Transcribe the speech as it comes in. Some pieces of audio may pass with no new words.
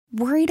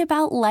Worried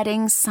about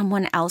letting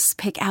someone else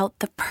pick out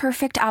the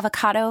perfect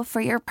avocado for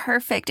your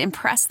perfect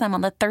impress them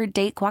on the third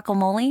date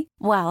guacamole?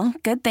 Well,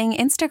 good thing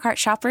Instacart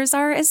shoppers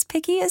are as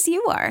picky as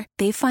you are.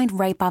 They find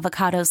ripe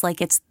avocados like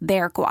it's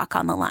their guac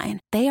on the line.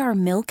 They are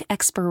milk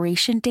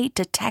expiration date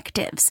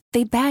detectives.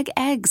 They bag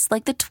eggs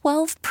like the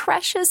 12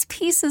 precious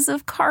pieces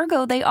of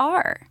cargo they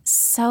are.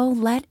 So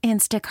let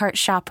Instacart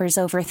shoppers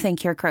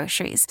overthink your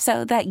groceries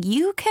so that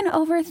you can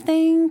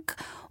overthink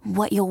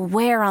what you'll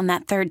wear on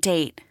that third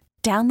date.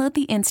 Download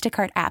the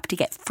Instacart app to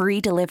get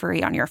free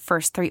delivery on your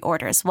first 3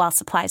 orders while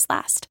supplies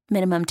last.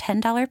 Minimum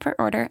 $10 per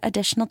order.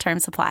 Additional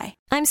terms apply.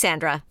 I'm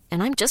Sandra,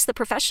 and I'm just the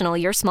professional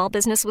your small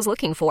business was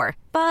looking for.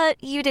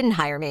 But you didn't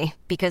hire me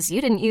because you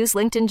didn't use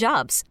LinkedIn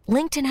Jobs.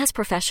 LinkedIn has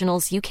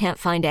professionals you can't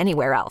find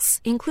anywhere else,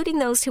 including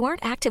those who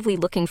aren't actively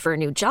looking for a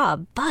new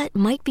job, but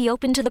might be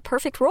open to the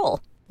perfect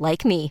role,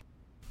 like me.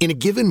 In a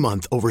given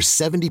month, over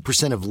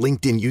 70% of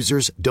LinkedIn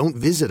users don't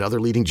visit other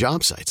leading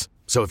job sites.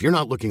 So if you're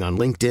not looking on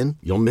LinkedIn,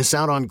 you'll miss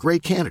out on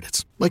great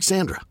candidates like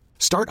Sandra.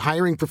 Start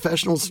hiring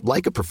professionals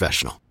like a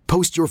professional.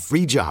 Post your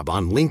free job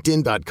on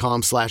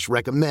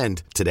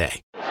linkedin.com/recommend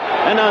today.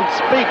 An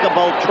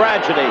unspeakable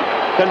tragedy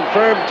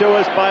confirmed to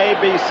us by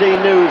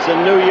ABC News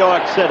in New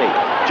York City.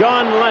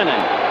 John Lennon,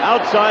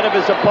 outside of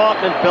his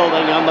apartment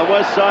building on the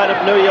west side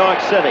of New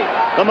York City,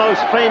 the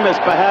most famous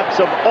perhaps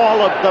of all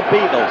of the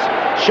Beatles,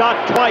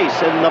 shot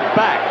twice in the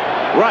back,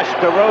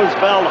 rushed to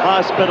Roosevelt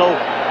Hospital,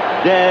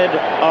 dead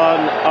on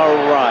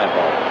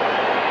arrival.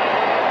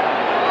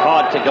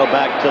 Hard to go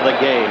back to the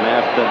game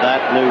after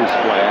that news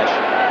flash,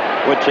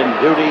 which in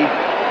duty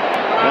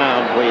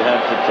bound we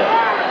had to take.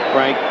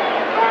 Frank?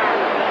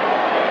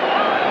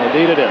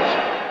 Indeed it is.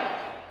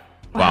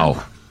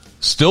 Wow.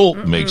 Still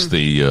makes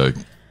the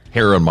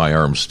hair on my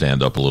arm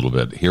stand up a little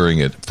bit. Hearing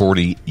it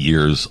 40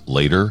 years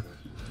later.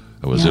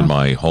 I was in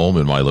my home,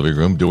 in my living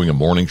room, doing a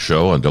morning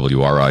show on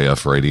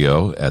WRIF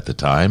radio at the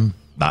time.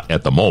 Not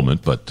at the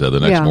moment, but the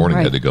next morning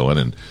I had to go in,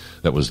 and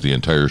that was the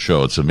entire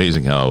show. It's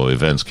amazing how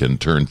events can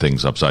turn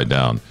things upside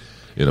down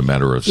in a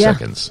matter of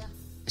seconds.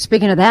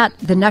 Speaking of that,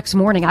 the next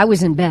morning I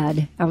was in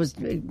bed. I was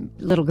a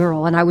little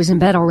girl, and I was in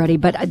bed already.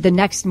 But the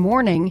next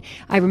morning,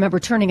 I remember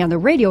turning on the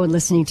radio and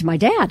listening to my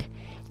dad.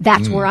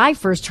 That's where I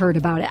first heard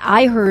about it.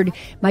 I heard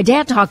my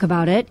dad talk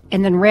about it,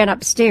 and then ran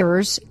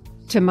upstairs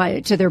to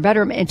their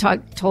bedroom and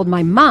told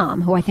my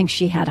mom, who I think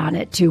she had on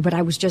it too. But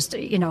I was just,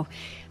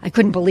 I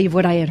couldn't believe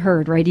what I had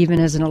heard, right? Even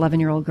as an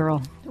 11-year-old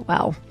girl.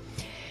 Wow.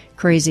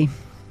 Crazy.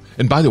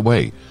 And by the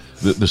way,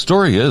 the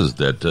story is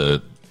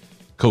that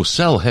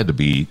Cosell had to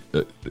be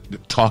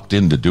talked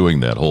into doing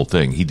that whole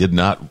thing. He did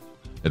not,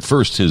 at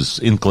first, his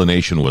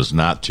inclination was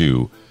not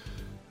to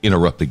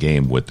interrupt the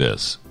game with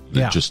this,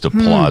 just to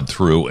plod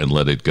through and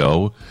let it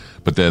go.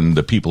 But then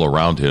the people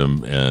around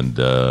him and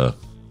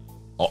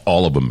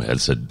all of them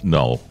had said,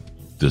 no,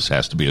 this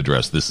has to be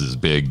addressed. This is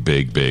big,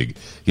 big, big.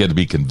 He had to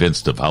be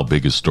convinced of how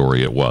big a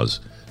story it was.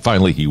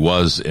 Finally, he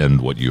was,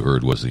 and what you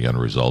heard was the end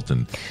result,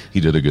 and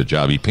he did a good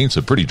job. He paints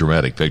a pretty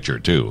dramatic picture,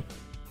 too.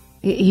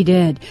 He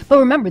did. But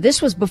remember,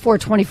 this was before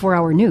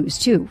 24-hour news,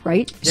 too,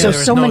 right? Yeah,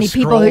 so many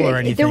people.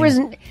 There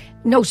wasn't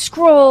no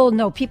scroll,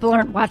 no people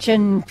aren't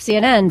watching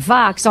CNN,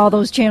 Fox, all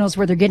those channels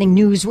where they're getting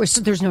news.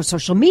 There's no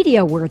social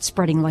media where it's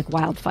spreading like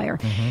wildfire.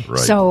 Mm-hmm.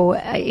 Right. So,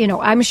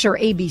 I'm sure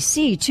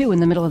ABC, too, in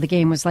the middle of the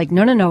game was like,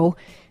 no.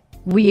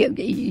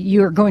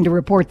 You're going to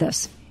report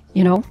this,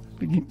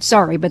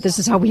 Sorry, but this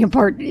is how we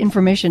impart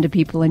information to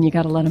people, and you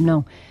got to let them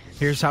know.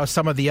 Here's how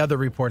some of the other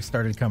reports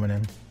started coming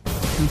in.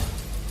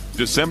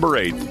 December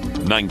 8th,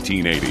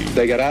 1980.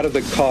 They got out of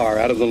the car,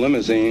 out of the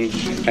limousine,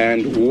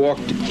 and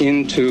walked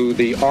into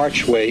the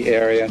archway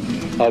area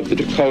of the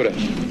Dakota.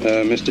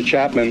 Mr.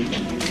 Chapman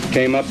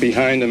came up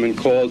behind him and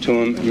called to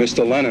him,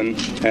 Mr. Lennon,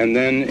 and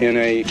then in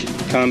a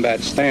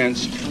combat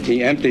stance,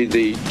 he emptied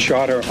the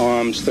Charter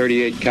Arms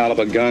 .38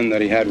 caliber gun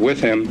that he had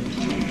with him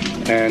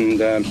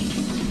and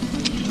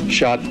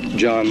shot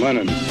John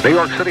Lennon. New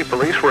York City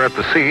police were at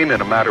the scene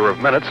in a matter of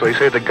minutes. They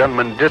say the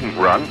gunman didn't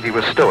run. He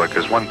was stoic,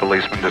 as one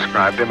policeman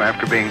described him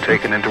after being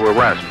taken into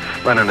arrest.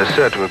 Lennon is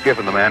said to have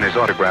given the man his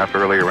autograph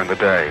earlier in the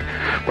day.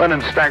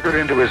 Lennon staggered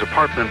into his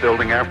apartment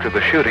building after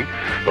the shooting.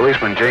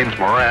 Policeman James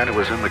Moran, who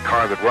was in the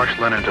car that rushed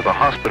Lennon to the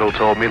hospital,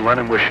 told me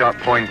Lennon was shot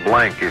point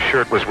blank. His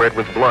shirt was red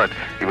with blood.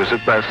 He was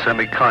at best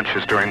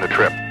semi-conscious during the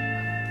trip.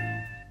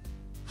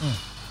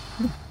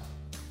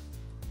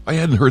 I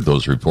hadn't heard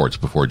those reports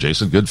before,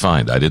 Jason. Good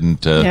find. I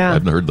hadn't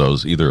heard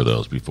either of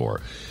those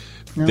before.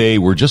 No. They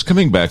were just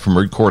coming back from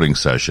a recording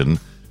session,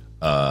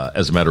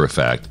 as a matter of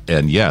fact.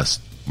 And yes,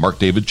 Mark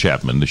David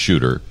Chapman, the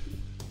shooter,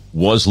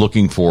 was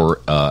looking for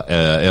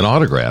an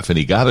autograph, and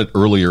he got it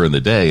earlier in the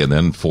day. And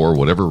then for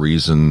whatever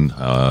reason,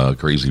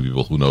 crazy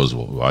people, who knows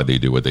why they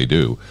do what they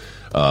do,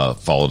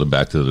 followed him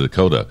back to the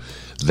Dakota.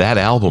 That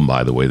album,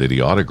 by the way, that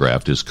he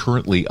autographed is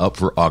currently up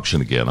for auction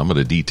again. I'm going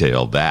to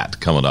detail that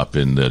coming up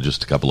in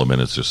just a couple of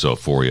minutes or so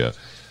for you.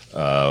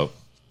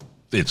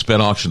 It's been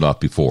auctioned off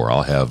before.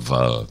 I'll have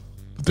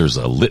there's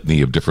a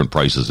litany of different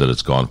prices that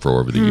it's gone for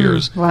over the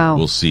years. Wow.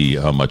 We'll see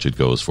how much it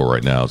goes for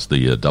right now. It's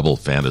the Double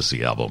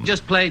Fantasy album.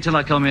 Just play till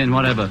I come in,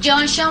 whatever.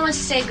 John, Sean wants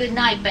to say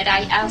goodnight, but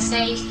I'll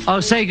say... Oh,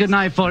 say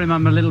goodnight for him.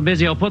 I'm a little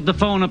busy. I'll put the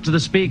phone up to the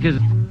speakers.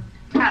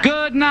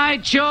 Good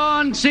night,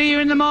 Sean. See you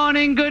in the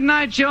morning. Good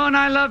night, Sean.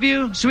 I love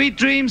you. Sweet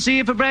dreams. See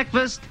you for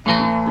breakfast.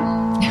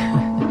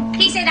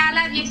 He said I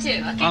love you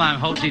too. Okay? Well, I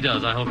hope he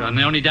does. I hope I'm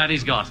the only dad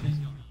he's got.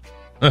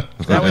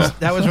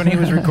 That was when he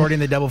was recording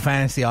the Double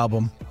Fantasy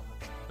album.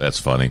 That's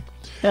funny.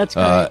 That's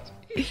great.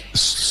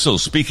 So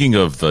speaking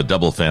of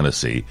Double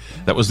Fantasy,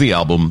 that was the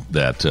album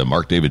that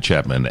Mark David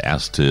Chapman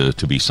asked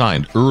to be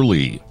signed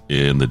early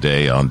in the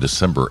day on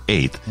December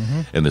 8th.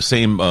 And the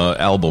same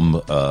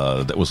album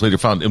that was later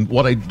found. And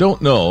what I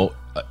don't know,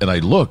 and I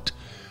looked,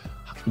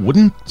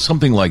 wouldn't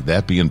something like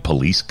that be in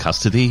police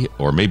custody?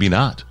 Or maybe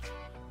not.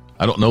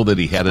 I don't know that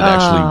he had it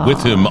actually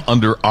with him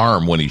under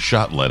arm when he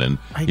shot Lennon.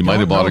 He might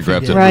have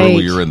autographed it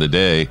earlier in the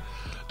day.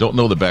 Don't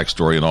know the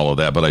backstory and all of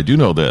that, but I do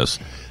know this.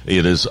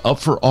 It is up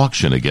for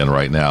auction again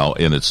right now,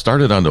 and it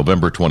started on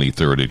November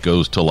 23rd. It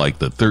goes to like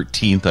the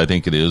 13th, I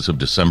think it is, of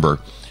December.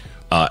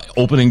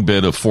 Opening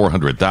bid of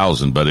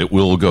 $400,000, but it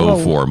will go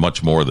for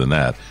much more than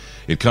that.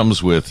 It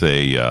comes with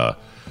a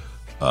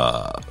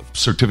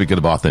certificate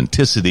of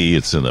authenticity.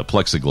 It's in a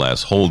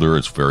plexiglass holder.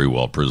 It's very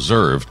well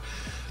preserved.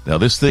 Now,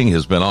 this thing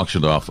has been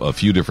auctioned off a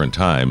few different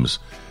times.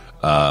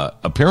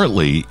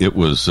 Apparently, it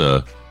was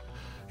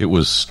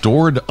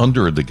stored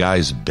under the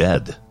guy's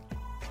bed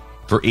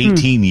for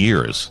 18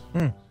 years.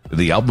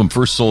 The album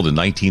first sold in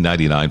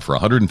 1999 for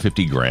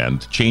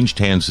 $150,000, changed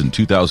hands in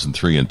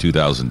 2003 and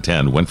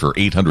 2010, went for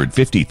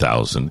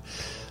 $850,000.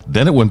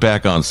 Then it went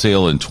back on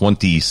sale in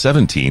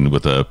 2017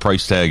 with a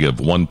price tag of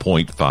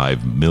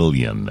 $1.5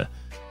 million.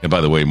 And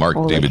by the way,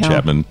 Mark David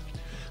Chapman,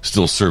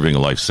 still serving a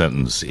life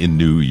sentence in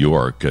New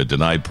York,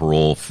 denied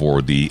parole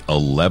for the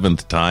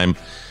 11th time.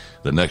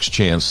 The next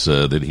chance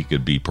that he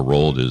could be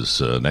paroled is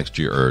next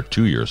year or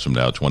 2 years from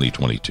now,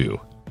 2022.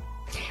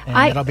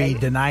 And it'll be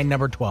denied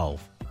number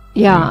 12.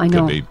 Yeah, I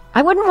know.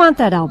 I wouldn't want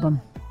that album.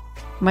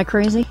 Am I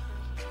crazy?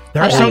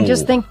 I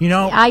just think,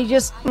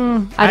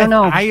 I don't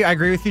know. I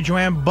agree with you,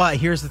 Joanne, but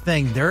here's the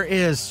thing. There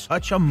is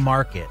such a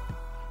market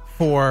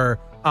for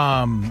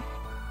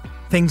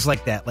things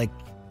like that. Like,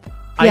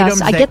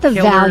 yes, I get the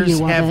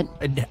value of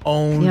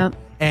it.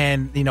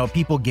 And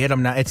people get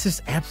them now. It's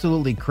just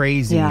absolutely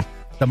crazy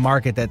the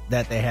market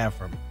that they have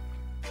for them.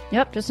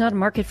 Yep, just not a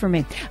market for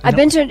me. I've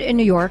been to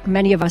New York,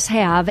 many of us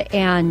have,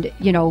 and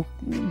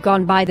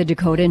gone by the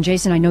Dakota. And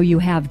Jason, I know you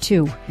have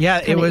too.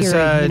 Yeah, it was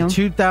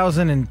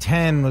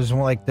 2010 was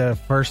like the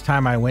first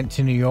time I went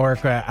to New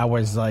York. I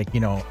was like,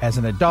 as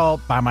an adult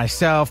by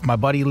myself. My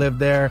buddy lived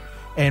there,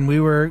 and we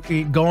were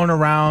going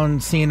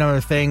around seeing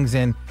other things.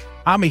 And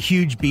I'm a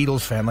huge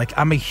Beatles fan. Like,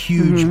 I'm a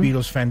huge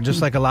Beatles fan.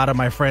 Just like a lot of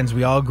my friends,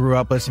 we all grew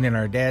up listening.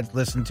 Our dads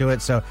listened to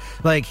it. So,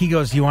 like, he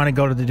goes, "You want to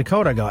go to the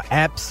Dakota?" I go,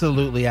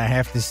 "Absolutely, I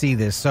have to see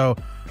this." So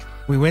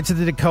we went to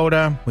the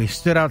Dakota. We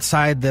stood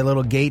outside the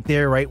little gate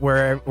there, right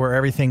where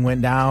everything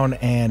went down.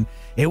 And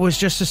it was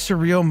just a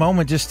surreal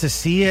moment just to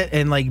see it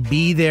and, like,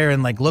 be there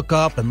and, like, look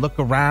up and look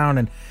around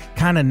and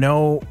kind of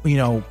know,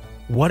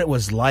 what it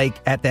was like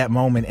at that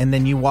moment. And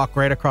then you walk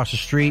right across the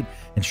street,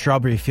 and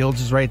Strawberry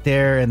Fields is right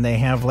there, and they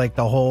have like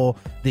the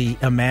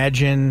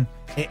Imagine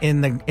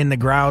in the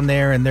ground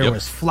there, and there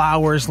was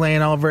flowers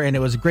laying all over, and it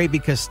was great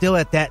because still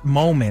at that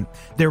moment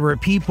there were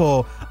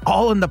people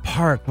all in the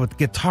park with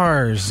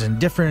guitars and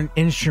different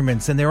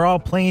instruments, and they were all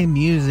playing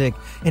music,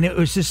 and it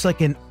was just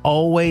like an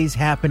always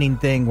happening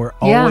thing where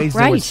always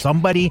there was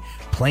somebody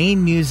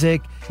playing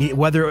music,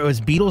 whether it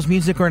was Beatles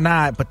music or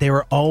not, but they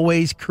were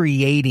always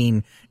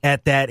creating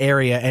at that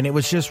area. And it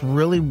was just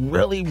really,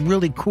 really,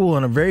 really cool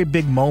and a very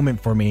big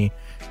moment for me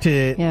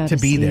to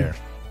be there.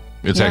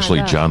 It's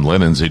actually John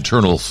Lennon's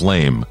eternal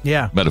flame,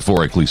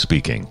 metaphorically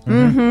speaking,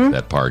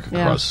 that park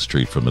across the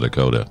street from the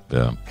Dakota.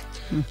 Yeah.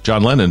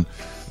 John Lennon,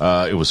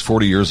 it was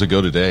 40 years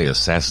ago today,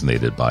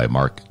 assassinated by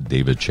Mark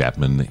David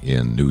Chapman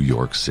in New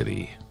York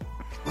City.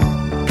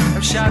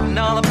 I'm shouting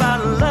all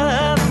about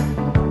love.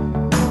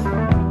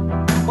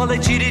 Well, they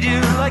treated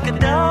you like a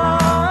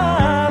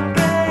dog,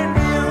 and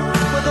you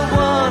were the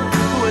one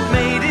who had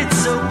made it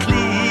so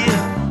clear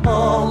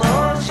all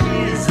those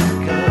years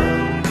ago.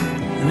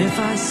 And if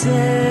I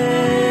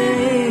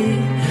say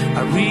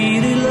I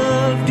really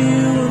loved you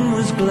and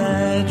was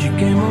glad you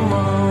came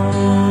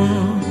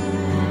along,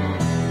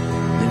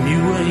 then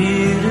you were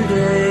here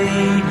today.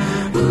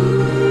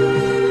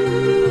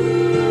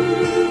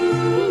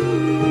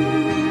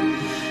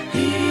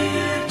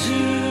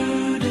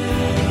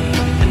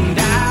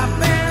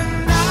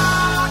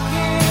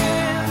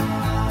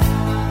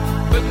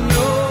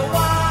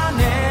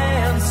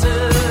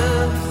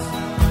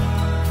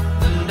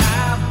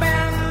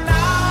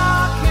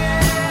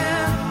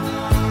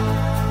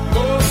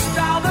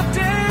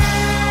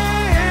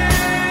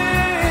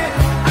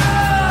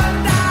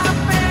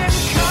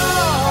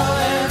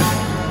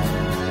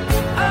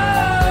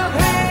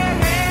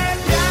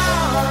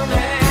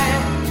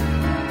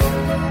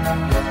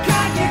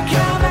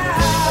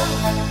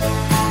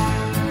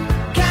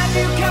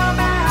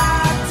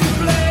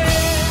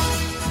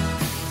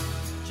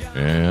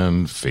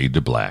 fade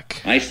to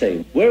black. I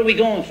say, where are we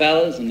going,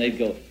 fellas? And they'd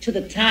go, to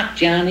the top,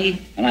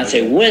 Johnny. And I'd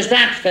say, where's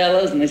that,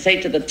 fellas? And they'd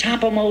say, to the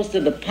toppermost, to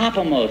the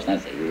poppermost. And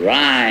I'd say,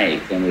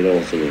 right. And we'd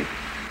all sort of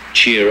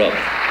cheer up.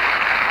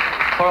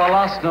 For our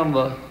last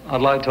number,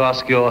 I'd like to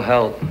ask your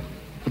help.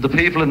 For the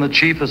people in the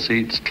cheaper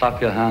seats, clap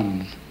your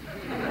hands.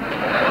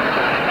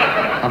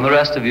 And the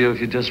rest of you,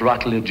 if you just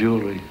rattle your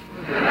jewelry.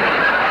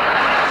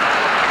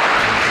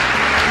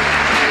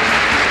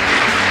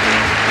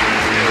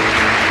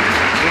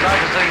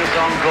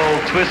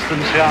 Called Twist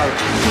and Shout.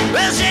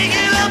 Well, shake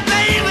it up,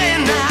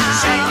 baby,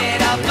 now. Shake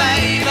it up,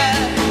 baby.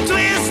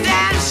 Twist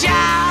and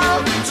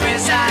shout.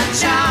 Twist and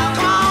shout.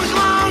 Come on, come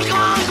on, come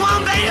on, come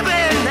on, baby,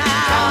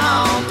 now. Come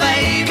on,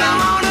 baby.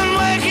 Come on and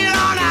work it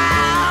on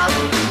out.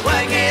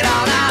 Work it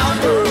on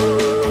out.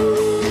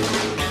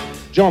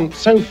 John,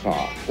 so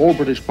far, all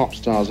British pop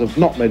stars have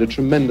not made a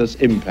tremendous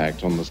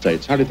impact on the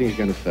States. How do you think you're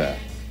going to fare?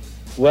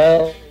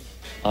 Well,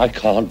 I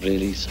can't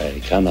really say,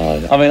 can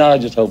I? I mean, I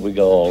just hope we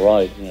go all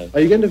right, you know. Are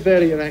you going to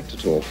vary your act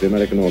at all for the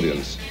American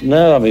audience?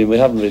 No, I mean, we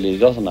haven't really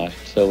got an act,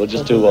 so we'll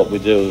just do what we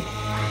do.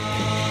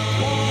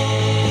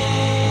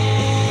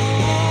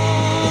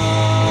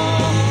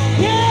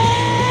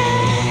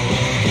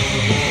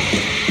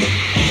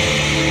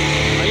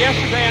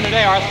 Yesterday and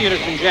today, our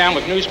theater's been jammed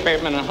with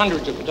newspapermen and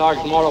hundreds of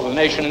photographers from all over the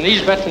nation, and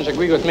these veterans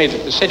agree with me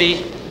that the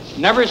city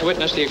never has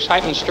witnessed the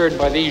excitement stirred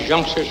by these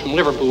youngsters from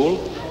Liverpool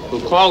who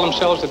call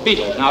themselves the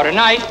Beatles. Now,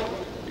 tonight,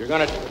 you're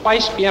going to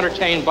twice be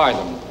entertained by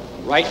them.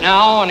 Right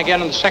now, and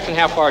again in the second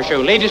half of our show.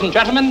 Ladies and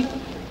gentlemen,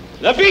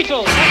 the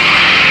Beatles! It's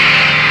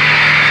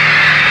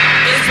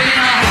been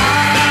a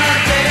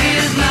hard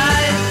day's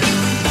night,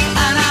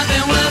 and I've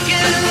been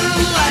working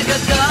like a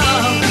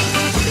dog.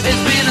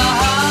 It's been a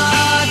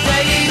hard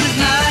day's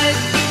night,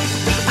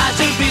 I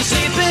should be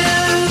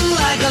sleeping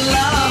like a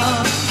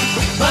log.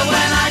 But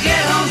when I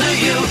get home to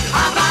you,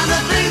 I find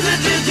the things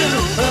that you do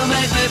will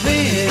make me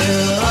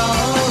feel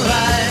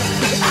alright.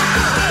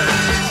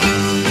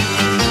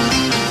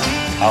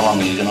 How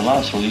long are you going to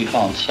last? Well, you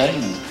can't say.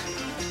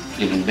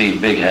 You can be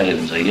big-headed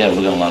and say, yeah,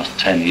 we're going to last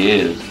 10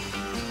 years.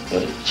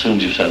 But as soon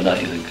as you've said that,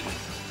 you think,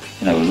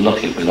 you know, we're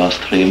lucky if we last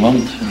 3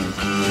 months. You know.